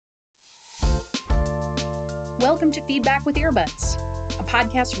Welcome to Feedback with Earbuds, a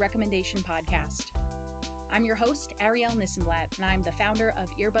podcast recommendation podcast. I'm your host, Ariel Nissenblatt, and I'm the founder of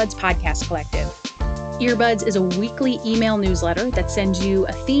Earbuds Podcast Collective. Earbuds is a weekly email newsletter that sends you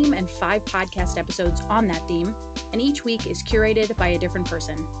a theme and 5 podcast episodes on that theme, and each week is curated by a different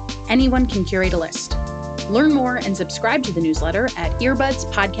person. Anyone can curate a list. Learn more and subscribe to the newsletter at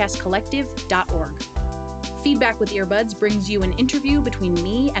earbudspodcastcollective.org. Feedback with Earbuds brings you an interview between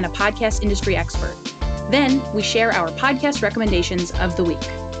me and a podcast industry expert. Then we share our podcast recommendations of the week.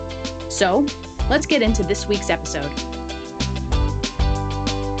 So let's get into this week's episode.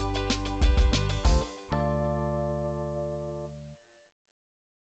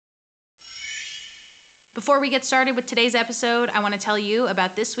 Before we get started with today's episode, I want to tell you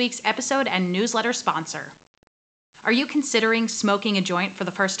about this week's episode and newsletter sponsor. Are you considering smoking a joint for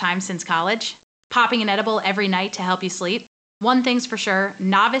the first time since college? Popping an edible every night to help you sleep? One thing's for sure,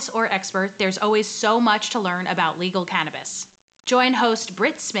 novice or expert, there's always so much to learn about legal cannabis. Join host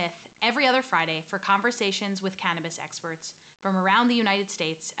Britt Smith every other Friday for conversations with cannabis experts from around the United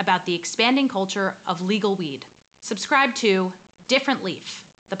States about the expanding culture of legal weed. Subscribe to Different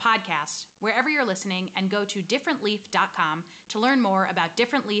Leaf, the podcast, wherever you're listening, and go to differentleaf.com to learn more about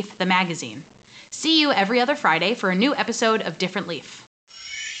Different Leaf, the magazine. See you every other Friday for a new episode of Different Leaf.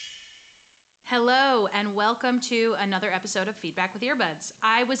 Hello, and welcome to another episode of Feedback with Earbuds.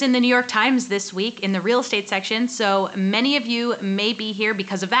 I was in the New York Times this week in the real estate section, so many of you may be here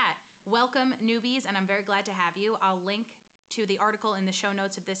because of that. Welcome, newbies, and I'm very glad to have you. I'll link to the article in the show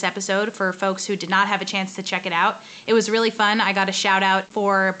notes of this episode for folks who did not have a chance to check it out. It was really fun. I got a shout out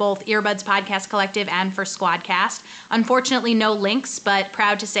for both Earbuds Podcast Collective and for Squadcast. Unfortunately, no links, but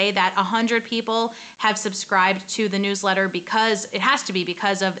proud to say that 100 people have subscribed to the newsletter because it has to be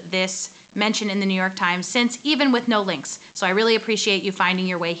because of this mention in the New York Times, since even with no links. So I really appreciate you finding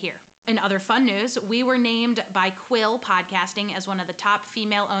your way here. In other fun news, we were named by Quill Podcasting as one of the top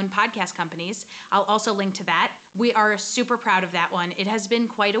female-owned podcast companies. I'll also link to that. We are super proud of that one. It has been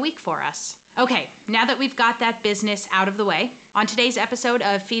quite a week for us. Okay, now that we've got that business out of the way, on today's episode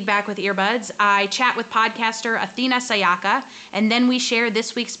of Feedback with Earbuds, I chat with podcaster Athena Sayaka, and then we share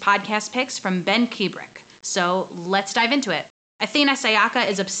this week's podcast picks from Ben Kubrick. So let's dive into it. Athena Sayaka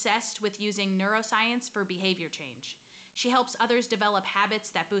is obsessed with using neuroscience for behavior change. She helps others develop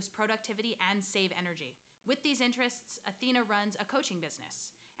habits that boost productivity and save energy. With these interests, Athena runs a coaching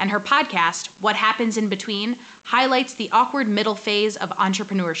business, and her podcast, What Happens in Between, highlights the awkward middle phase of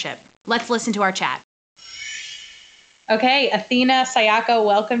entrepreneurship. Let's listen to our chat. Okay, Athena Sayaka,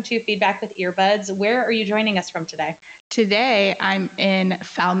 welcome to Feedback with Earbuds. Where are you joining us from today? Today, I'm in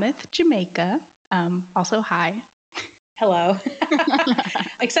Falmouth, Jamaica. Also, hi. Hello.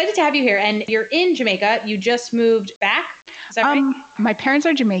 Excited to have you here. And you're in Jamaica. You just moved back. Is that right? My parents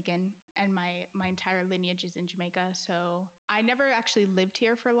are Jamaican and my entire lineage is in Jamaica. So I never actually lived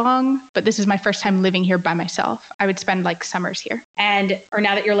here for long, but this is my first time living here by myself. I would spend like summers here. Or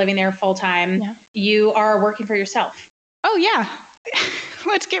now that you're living there full time, You are working for yourself. Oh, yeah.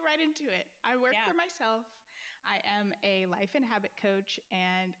 Let's get right into it. I work for myself. I am a life and habit coach,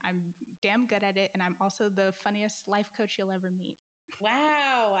 and I'm damn good at it. And I'm also the funniest life coach you'll ever meet.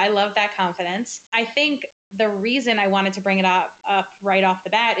 Wow. I love that confidence. I think the reason I wanted to bring it up right off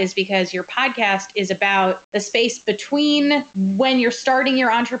the bat is because your podcast is about the space between when you're starting your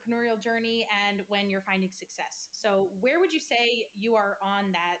entrepreneurial journey and when you're finding success. So where would you say you are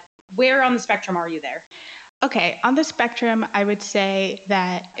on that? Where on the spectrum are you there? Okay, on the spectrum, I would say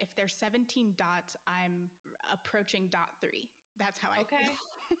that if there's 17 dots, I'm approaching dot 3. That's how I feel.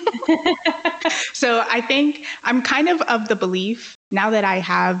 So I think I'm kind of the belief now that I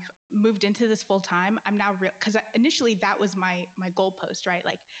have moved into this full time, I'm now because initially that was my goalpost, right?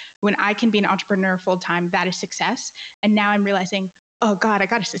 Like when I can be an entrepreneur full time, that is success. And now I'm realizing, oh God, I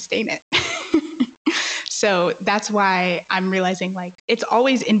got to sustain it. So that's why I'm realizing like it's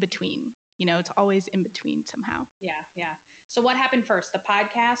always in between. You know, it's always in between somehow. Yeah. So what happened first, the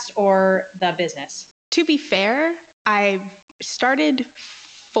podcast or the business? To be fair, I started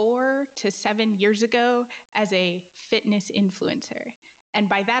 4 to 7 years ago as a fitness influencer. And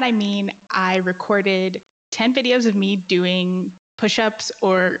by that, I mean, I recorded 10 videos of me doing push-ups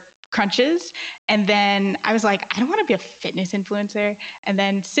or crunches. And then I was like, I don't want to be a fitness influencer. And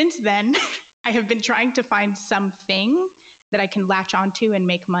then since then, I have been trying to find something that I can latch onto and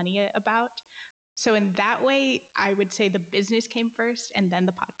make money about. So in that way, I would say the business came first and then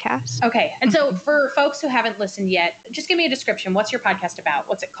the podcast. Okay. And so for folks who haven't listened yet, just give me a description. What's your podcast about?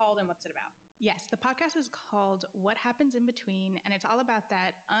 What's it called and what's it about? Yes, the podcast is called What Happens in Between, and it's all about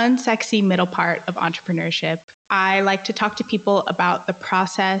that unsexy middle part of entrepreneurship. I like to talk to people about the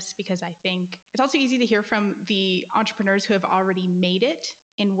process because I think it's also easy to hear from the entrepreneurs who have already made it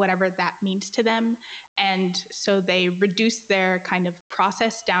in whatever that means to them. And so they reduce their kind of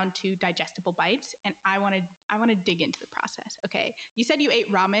process down to digestible bites. And I want to dig into the process. Okay. You said you ate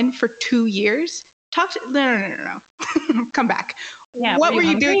ramen for 2 years. No. Come back. Yeah, what were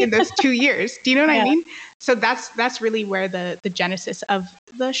you doing in those 2 years? Do you know what I mean? So that's really where the genesis of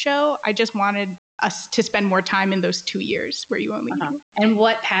the show. I just wanted us to spend more time in those 2 years where you only knew. And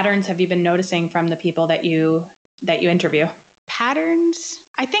what patterns have you been noticing from the people that you interview? Patterns?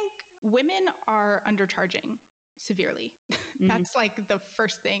 I think women are undercharging severely. That's like the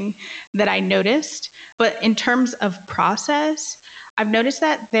first thing that I noticed. But in terms of process, I've noticed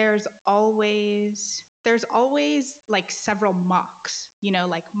that there's always like several mocks,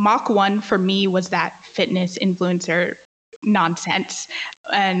 like mock 1 for me was that fitness influencer nonsense,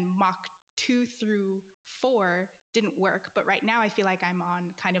 and mock 2 through 4 didn't work. But right now I feel like I'm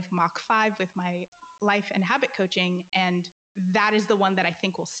on kind of mock 5 with my life and habit coaching. And that is the one that I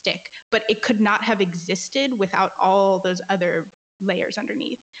think will stick, but it could not have existed without all those other layers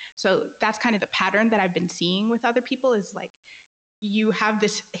underneath. So that's kind of the pattern that I've been seeing with other people is like, you have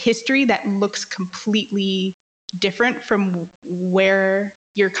this history that looks completely different from where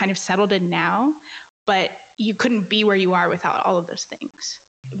you're kind of settled in now, but you couldn't be where you are without all of those things.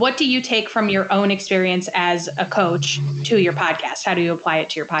 What do you take from your own experience as a coach to your podcast? How do you apply it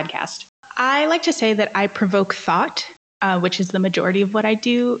to your podcast? I like to say that I provoke thought, which is the majority of what I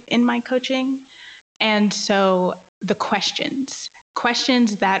do in my coaching. And so the questions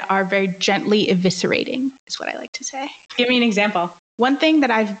that are very gently eviscerating is what I like to say. Give me an example. One thing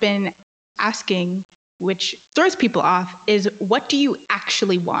that I've been asking, which throws people off, is what do you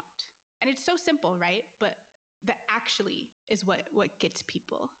actually want? And it's so simple, right? But the actually is what gets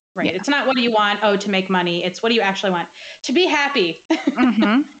people. Right. Yeah. It's not what do you want, to make money. It's what do you actually want? To be happy.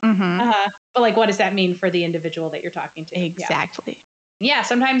 But like, what does that mean for the individual that you're talking to? Exactly. Yeah,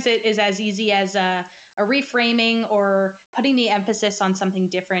 sometimes it is as easy as a reframing or putting the emphasis on something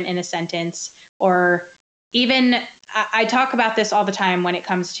different in a sentence. Or even, I talk about this all the time when it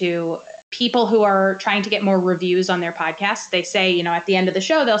comes to people who are trying to get more reviews on their podcasts. They say, at the end of the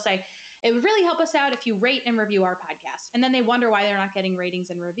show, they'll say, it would really help us out if you rate and review our podcast. And then they wonder why they're not getting ratings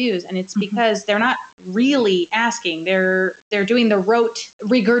and reviews. And it's because they're not really asking. They're doing the rote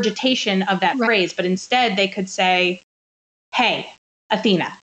regurgitation of that phrase. But instead, they could say, hey,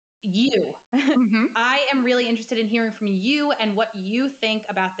 Athena, you, I am really interested in hearing from you and what you think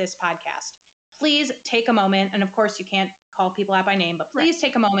about this podcast. Please take a moment. And of course, you can't call people out by name, but please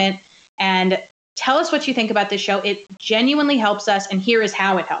take a moment and tell us what you think about this show. It genuinely helps us. And here is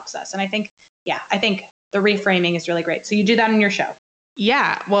how it helps us. And I think the reframing is really great. So you do that in your show.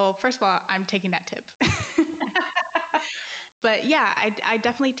 Yeah. Well, first of all, I'm taking that tip. But yeah, I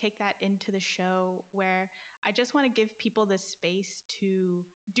definitely take that into the show where I just want to give people the space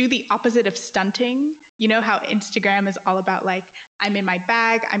to do the opposite of stunting. You know how Instagram is all about like, I'm in my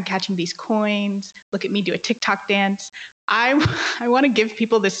bag, I'm catching these coins, look at me do a TikTok dance. I want to give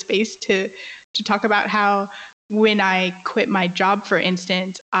people the space to talk about how when I quit my job, for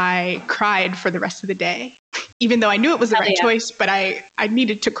instance, I cried for the rest of the day, even though I knew it was the right choice, but I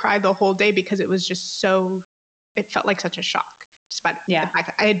needed to cry the whole day because it was just it felt like such a shock. Despite the fact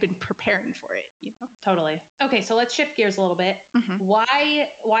that I had been preparing for it, Totally. Okay, so let's shift gears a little bit.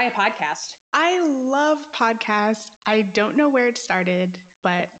 Why a podcast? I love podcasts. I don't know where it started,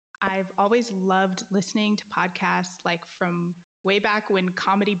 but I've always loved listening to podcasts, like from way back when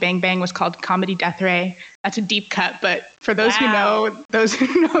Comedy Bang Bang was called Comedy Death Ray. That's a deep cut, but for those who know, those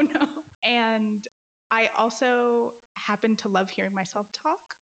who know. And I also happen to love hearing myself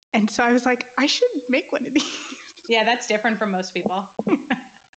talk. And so I was like, I should make one of these. Yeah, that's different from most people.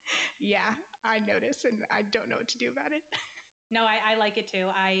 Yeah, I notice, and I don't know what to do about it. No, I like it too.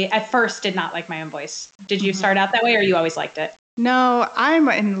 I, at first, did not like my own voice. Did you start out that way, or you always liked it? No, I'm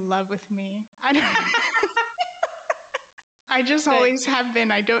in love with me. I just always have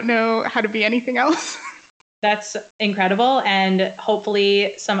been. I don't know how to be anything else. That's incredible. And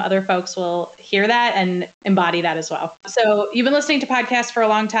hopefully some other folks will hear that and embody that as well. So you've been listening to podcasts for a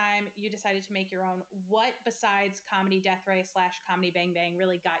long time. You decided to make your own. What besides Comedy Death Ray / Comedy Bang Bang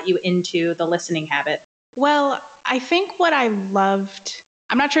really got you into the listening habit? Well, I think what I loved,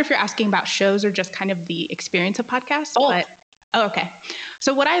 I'm not sure if you're asking about shows or just kind of the experience of podcasts. Okay.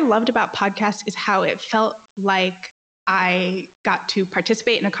 So what I loved about podcasts is how it felt like I got to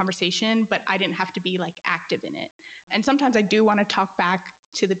participate in a conversation, but I didn't have to be like active in it. And sometimes I do want to talk back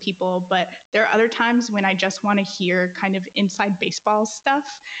to the people, but there are other times when I just want to hear kind of inside baseball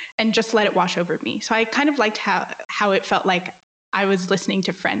stuff and just let it wash over me. So I kind of liked how it felt like I was listening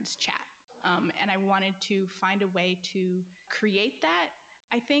to friends chat. And I wanted to find a way to create that,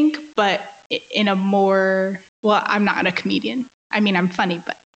 I think, but in a more, well, I'm not a comedian. I mean, I'm funny,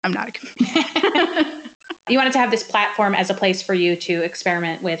 but I'm not a comedian. You wanted to have this platform as a place for you to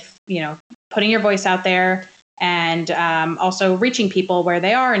experiment with, putting your voice out there and also reaching people where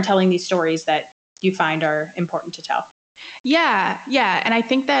they are and telling these stories that you find are important to tell. Yeah. And I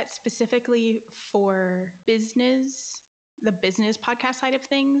think that specifically for business, the business podcast side of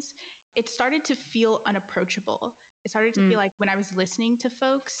things, it started to feel unapproachable. It started to feel like when I was listening to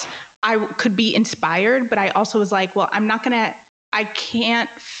folks, I could be inspired, but I also was like, well, I can't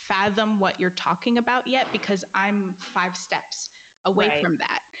fathom what you're talking about yet because I'm 5 steps away from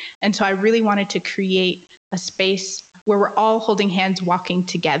that. And so I really wanted to create a space where we're all holding hands, walking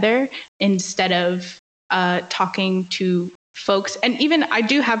together instead of talking to folks. And even I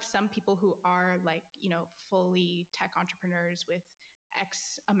do have some people who are like, fully tech entrepreneurs with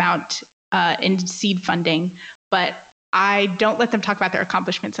X amount in seed funding, but I don't let them talk about their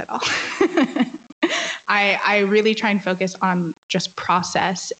accomplishments at all. I really try and focus on just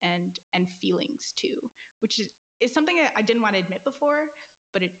process and feelings too, which is something that I didn't want to admit before,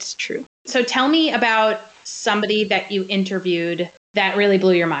 but it's true. So tell me about somebody that you interviewed that really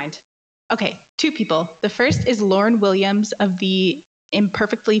blew your mind. Okay, 2 people. The first is Lauren Williams of the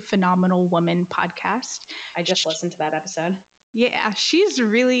Imperfectly Phenomenal Woman podcast. I just listened to that episode. Yeah, she's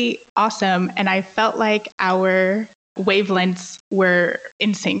really awesome. And I felt like our wavelengths were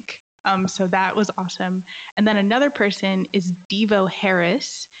in sync. So that was awesome. And then another person is Devo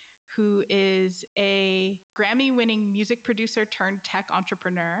Harris, who is a Grammy-winning music producer turned tech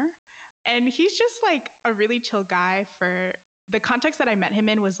entrepreneur. And he's just like a really chill guy. For the context that I met him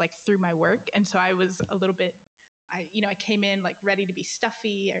in was like through my work. And so I was a little bit, I came in like ready to be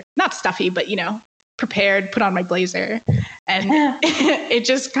stuffy, or not stuffy, but, prepared, put on my blazer. And it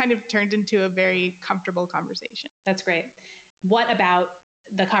just kind of turned into a very comfortable conversation. That's great. What about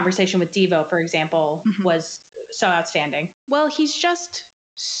the conversation with Devo, for example, was so outstanding? Well, he's just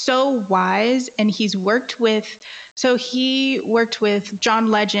so wise, and he worked with John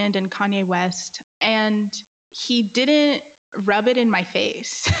Legend and Kanye West, and he didn't rub it in my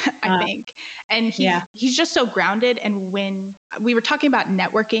face, I think. And he's just so grounded. And when we were talking about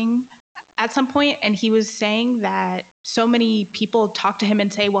networking at some point, and he was saying that so many people talk to him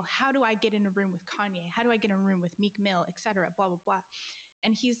and say, well, how do I get in a room with Kanye? How do I get in a room with Meek Mill, et cetera, blah, blah, blah.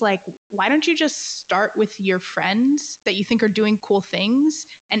 And he's like, why don't you just start with your friends that you think are doing cool things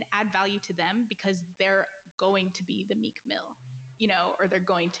and add value to them, because they're going to be the Meek Mill, or they're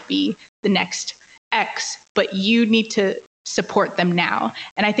going to be the next X, but you need to support them now.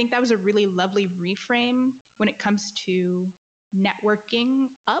 And I think that was a really lovely reframe when it comes to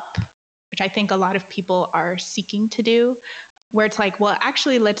networking up, which I think a lot of people are seeking to do, where it's like, well,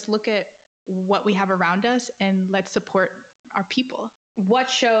 actually, let's look at what we have around us and let's support our people. What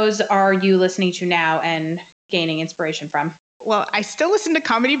shows are you listening to now and gaining inspiration from? Well, I still listen to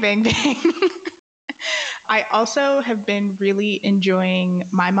Comedy Bang Bang. I also have been really enjoying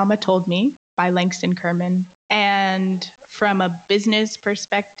My Mama Told Me by Langston Kerman. And from a business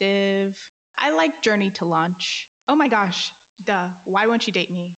perspective, I like Journey to Launch. Oh my gosh, Why Won't You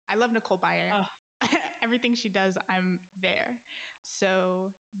Date Me? I love Nicole Byer. Oh. Everything she does, I'm there.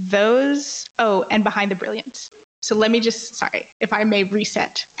 So those, and Behind the Brilliance. So let me if I may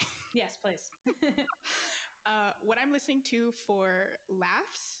reset. Yes, please. What I'm listening to for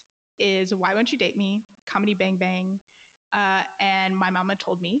laughs is Why Won't You Date Me, Comedy Bang Bang, and My Mama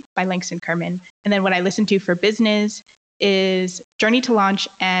Told Me by Langston Kerman. And then what I listen to for business is Journey to Launch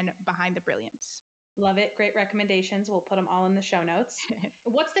and Behind the Brilliance. Love it. Great recommendations. We'll put them all in the show notes.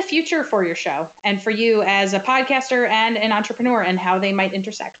 What's the future for your show and for you as a podcaster and an entrepreneur, and how they might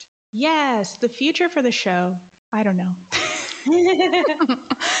intersect? Yes, the future for the show. I don't know.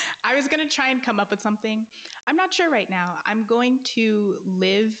 I was going to try and come up with something. I'm not sure right now. I'm going to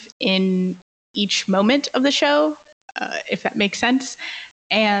live in each moment of the show, if that makes sense.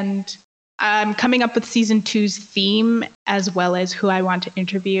 And I'm coming up with season 2's theme as well as who I want to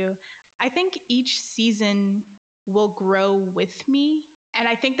interview. I think each season will grow with me. And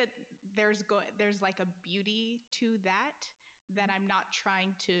I think that there's like a beauty to that I'm not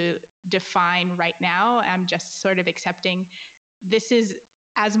trying to define right now. I'm just sort of accepting this is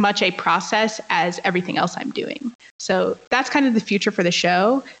as much a process as everything else I'm doing. So that's kind of the future for the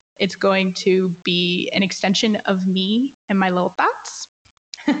show. It's going to be an extension of me and my little thoughts.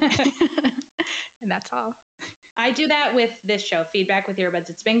 And that's all. I do that with this show, Feedback with Earbuds.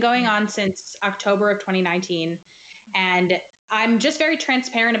 It's been going on since October of 2019. And I'm just very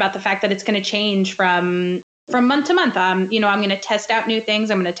transparent about the fact that it's going to change from month to month. I'm going to test out new things.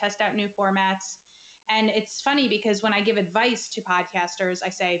 I'm going to test out new formats. And it's funny because when I give advice to podcasters, I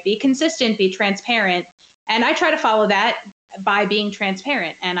say, be consistent, be transparent. And I try to follow that by being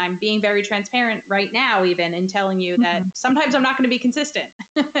transparent. And I'm being very transparent right now, even in telling you that sometimes I'm not going to be consistent,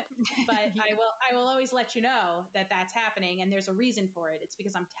 but I will always let you know that that's happening. And there's a reason for it. It's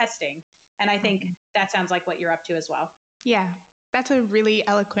because I'm testing. And I think that sounds like what you're up to as well. Yeah, that's a really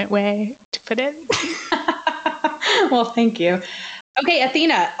eloquent way to put it. Well, thank you. Okay,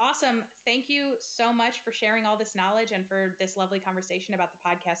 Athena, awesome. Thank you so much for sharing all this knowledge and for this lovely conversation about the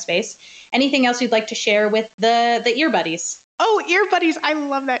podcast space. Anything else you'd like to share with the Earbuddies? Oh, Earbuddies. I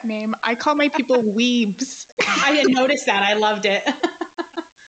love that name. I call my people weebs. I had noticed that. I loved it.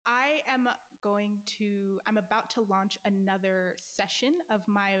 I'm about to launch another session of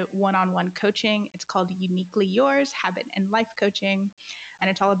my one-on-one coaching. It's called Uniquely Yours, Habit and Life Coaching. And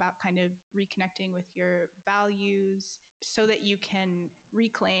it's all about kind of reconnecting with your values so that you can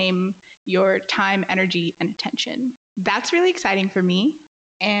reclaim your time, energy, and attention. That's really exciting for me.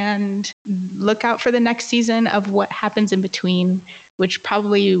 And look out for the next season of what happens in between, which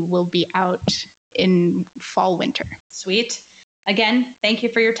probably will be out in fall, winter. Sweet. Again, thank you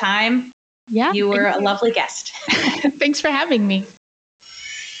for your time. Yeah. You were a lovely guest. Thanks for having me.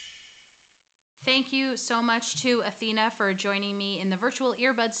 Thank you so much to Athena for joining me in the virtual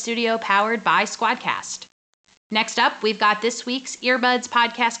earbud studio powered by Squadcast. Next up, we've got this week's Earbuds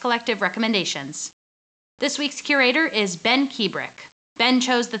Podcast Collective recommendations. This week's curator is Ben Kiebrick. Ben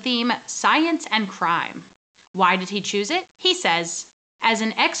chose the theme Science and Crime. Why did he choose it? He says, as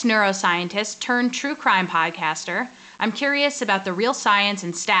an ex-neuroscientist turned true crime podcaster, I'm curious about the real science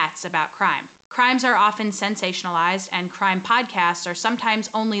and stats about crime. Crimes are often sensationalized, and crime podcasts are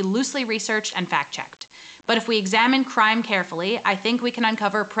sometimes only loosely researched and fact-checked. But if we examine crime carefully, I think we can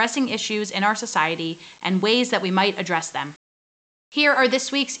uncover pressing issues in our society and ways that we might address them. Here are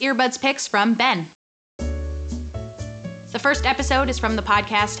this week's Earbuds picks from Ben. The first episode is from the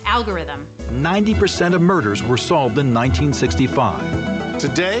podcast Algorithm. 90% of murders were solved in 1965.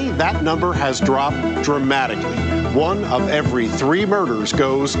 Today, that number has dropped dramatically. 1 of every 3 murders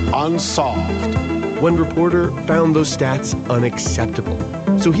goes unsolved. One reporter found those stats unacceptable,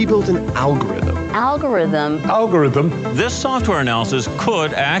 so he built an algorithm. Algorithm. This software analysis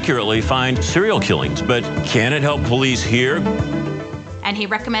could accurately find serial killings, but can it help police here? And he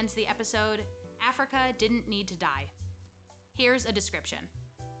recommends the episode Africa Didn't Need to Die. Here's a description.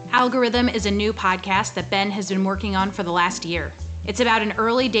 Algorithm is a new podcast that Ben has been working on for the last year. It's about an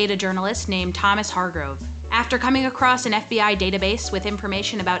early data journalist named Thomas Hargrove. After coming across an FBI database with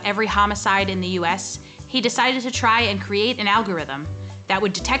information about every homicide in the US, he decided to try and create an algorithm that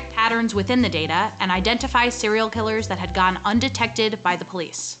would detect patterns within the data and identify serial killers that had gone undetected by the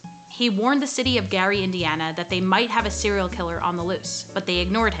police. He warned the city of Gary, Indiana, that they might have a serial killer on the loose, but they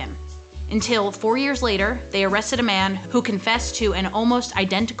ignored him. Until 4 years later, they arrested a man who confessed to an almost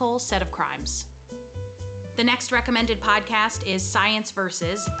identical set of crimes. The next recommended podcast is Science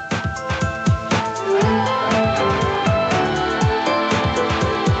Versus.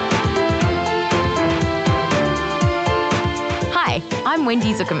 Hi, I'm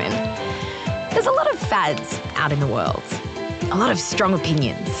Wendy Zuckerman. There's a lot of fads out in the world, a lot of strong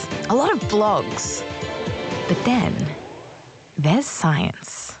opinions, a lot of blogs. But then, there's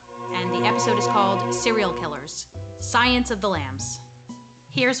science. And the episode is called Serial Killers, Science of the Lambs.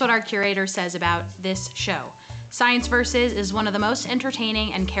 Here's what our curator says about this show. Science Versus is one of the most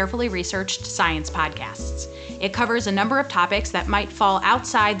entertaining and carefully researched science podcasts. It covers a number of topics that might fall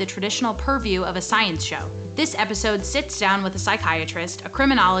outside the traditional purview of a science show. This episode sits down with a psychiatrist, a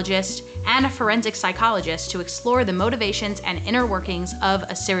criminologist, and a forensic psychologist to explore the motivations and inner workings of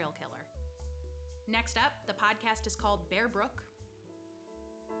a serial killer. Next up, the podcast is called Bear Brook.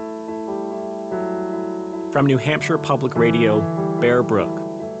 From New Hampshire Public Radio, Bear Brook,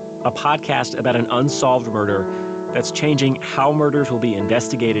 a podcast about an unsolved murder that's changing how murders will be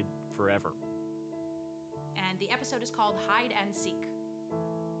investigated forever. And the episode is called Hide and Seek.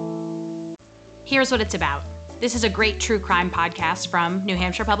 Here's what it's about. This is a great true crime podcast from New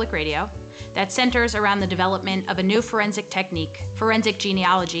Hampshire Public Radio that centers around the development of a new forensic technique, forensic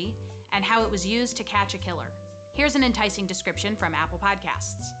genealogy, and how it was used to catch a killer. Here's an enticing description from Apple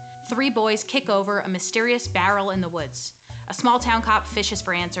Podcasts. 3 boys kick over a mysterious barrel in the woods. A small town cop fishes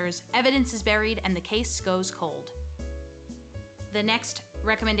for answers, evidence is buried, and the case goes cold. The next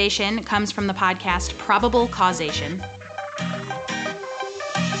recommendation comes from the podcast Probable Causation.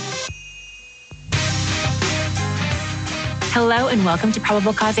 Hello and welcome to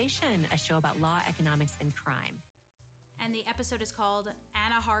Probable Causation, a show about law, economics, and crime. And the episode is called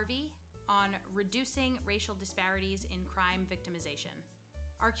Anna Harvey on Reducing Racial Disparities in Crime Victimization.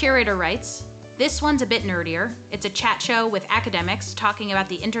 Our curator writes, "This one's a bit nerdier. It's a chat show with academics talking about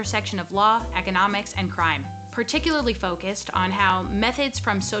the intersection of law, economics, and crime, particularly focused on how methods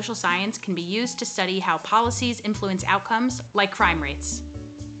from social science can be used to study how policies influence outcomes like crime rates."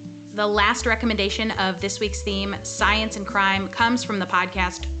 The last recommendation of this week's theme, Science and Crime, comes from the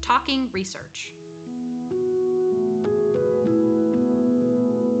podcast Talking Research.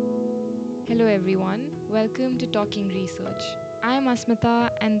 Hello everyone, welcome to Talking Research. I am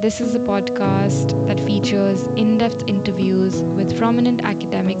Asmita and this is a podcast that features in-depth interviews with prominent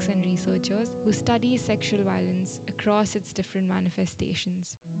academics and researchers who study sexual violence across its different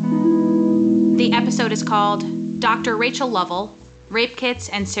manifestations. The episode is called Dr. Rachel Lovell, Rape Kits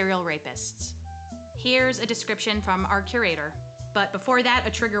and Serial Rapists. Here's a description from our curator. But before that,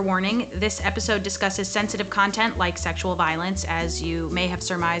 a trigger warning. This episode discusses sensitive content like sexual violence, as you may have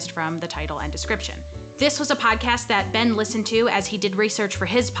surmised from the title and description. This was a podcast that Ben listened to as he did research for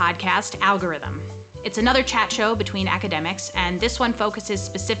his podcast, Algorithm. It's another chat show between academics, and this one focuses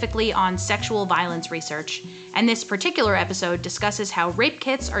specifically on sexual violence research. And this particular episode discusses how rape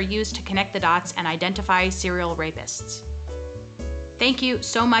kits are used to connect the dots and identify serial rapists. Thank you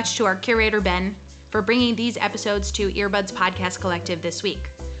so much to our curator, Ben, for bringing these episodes to Earbuds Podcast Collective this week.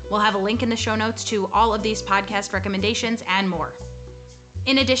 We'll have a link in the show notes to all of these podcast recommendations and more.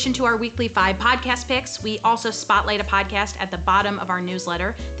 In addition to our weekly 5 podcast picks, we also spotlight a podcast at the bottom of our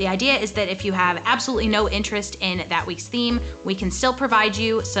newsletter. The idea is that if you have absolutely no interest in that week's theme, we can still provide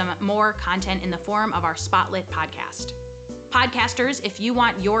you some more content in the form of our Spotlit podcast. Podcasters, if you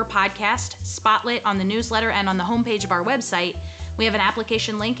want your podcast spotlit on the newsletter and on the homepage of our website, we have an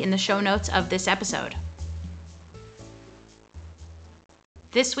application link in the show notes of this episode.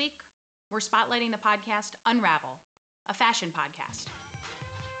 This week, we're spotlighting the podcast Unravel, a fashion podcast.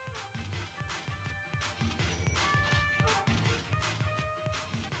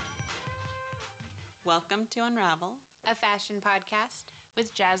 Welcome to Unravel, a fashion podcast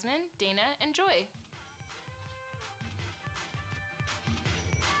with Jasmine, Dana, and Joy.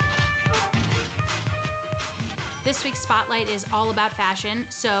 This week's Spotlight is all about fashion,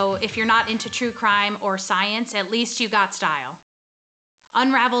 so if you're not into true crime or science, at least you got style.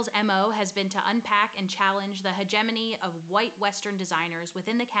 Unravel's MO has been to unpack and challenge the hegemony of white Western designers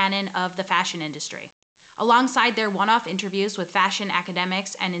within the canon of the fashion industry. Alongside their one-off interviews with fashion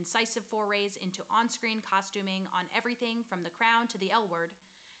academics and incisive forays into on-screen costuming on everything from The Crown to the L Word,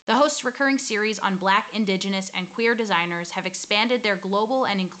 the host's recurring series on Black, Indigenous, and queer designers have expanded their global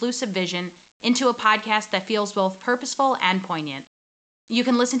and inclusive vision into a podcast that feels both purposeful and poignant. You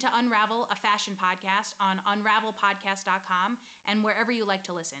can listen to Unravel, a fashion podcast, on unravelpodcast.com and wherever you like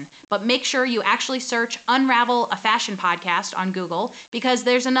to listen. But make sure you actually search Unravel, a fashion podcast on Google, because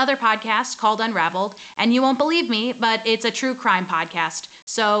there's another podcast called Unraveled, and you won't believe me, but it's a true crime podcast.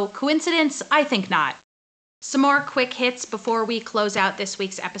 So, coincidence? I think not. Some more quick hits before we close out this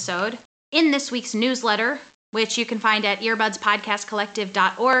week's episode. In this week's newsletter, which you can find at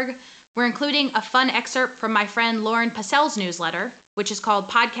earbudspodcastcollective.org, we're including a fun excerpt from my friend Lauren Passell's newsletter, which is called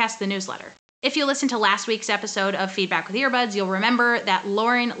Podcast the Newsletter. If you listened to last week's episode of Feedback with Earbuds, you'll remember that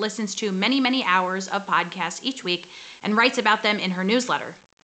Lauren listens to many, many hours of podcasts each week and writes about them in her newsletter.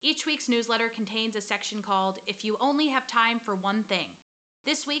 Each week's newsletter contains a section called If You Only Have Time for One Thing.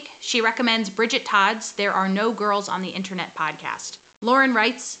 This week, she recommends Bridget Todd's There Are No Girls on the Internet podcast. Lauren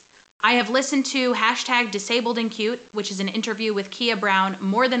writes, I have listened to #DisabledAndCute, which is an interview with Kia Brown,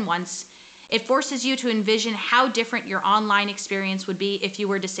 more than once. It forces you to envision how different your online experience would be if you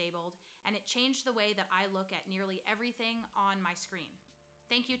were disabled, and it changed the way that I look at nearly everything on my screen.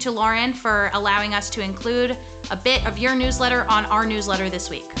 Thank you to Lauren for allowing us to include a bit of your newsletter on our newsletter this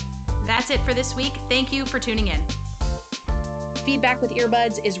week. That's it for this week. Thank you for tuning in. Feedback with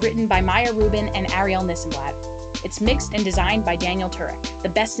Earbuds is written by Maya Rubin and Ariel Nissenblatt. It's mixed and designed by Daniel Turek, the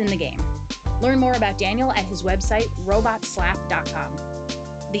best in the game. Learn more about Daniel at his website, robotslap.com.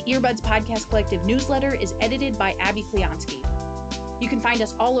 The Earbuds Podcast Collective newsletter is edited by Abby Kleonsky. You can find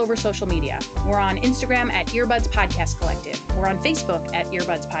us all over social media. We're on Instagram at Earbuds Podcast Collective. We're on Facebook at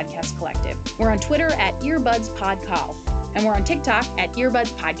Earbuds Podcast Collective. We're on Twitter at Earbuds Podcall. And we're on TikTok at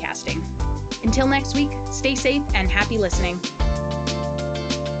Earbuds Podcasting. Until next week, stay safe and happy listening.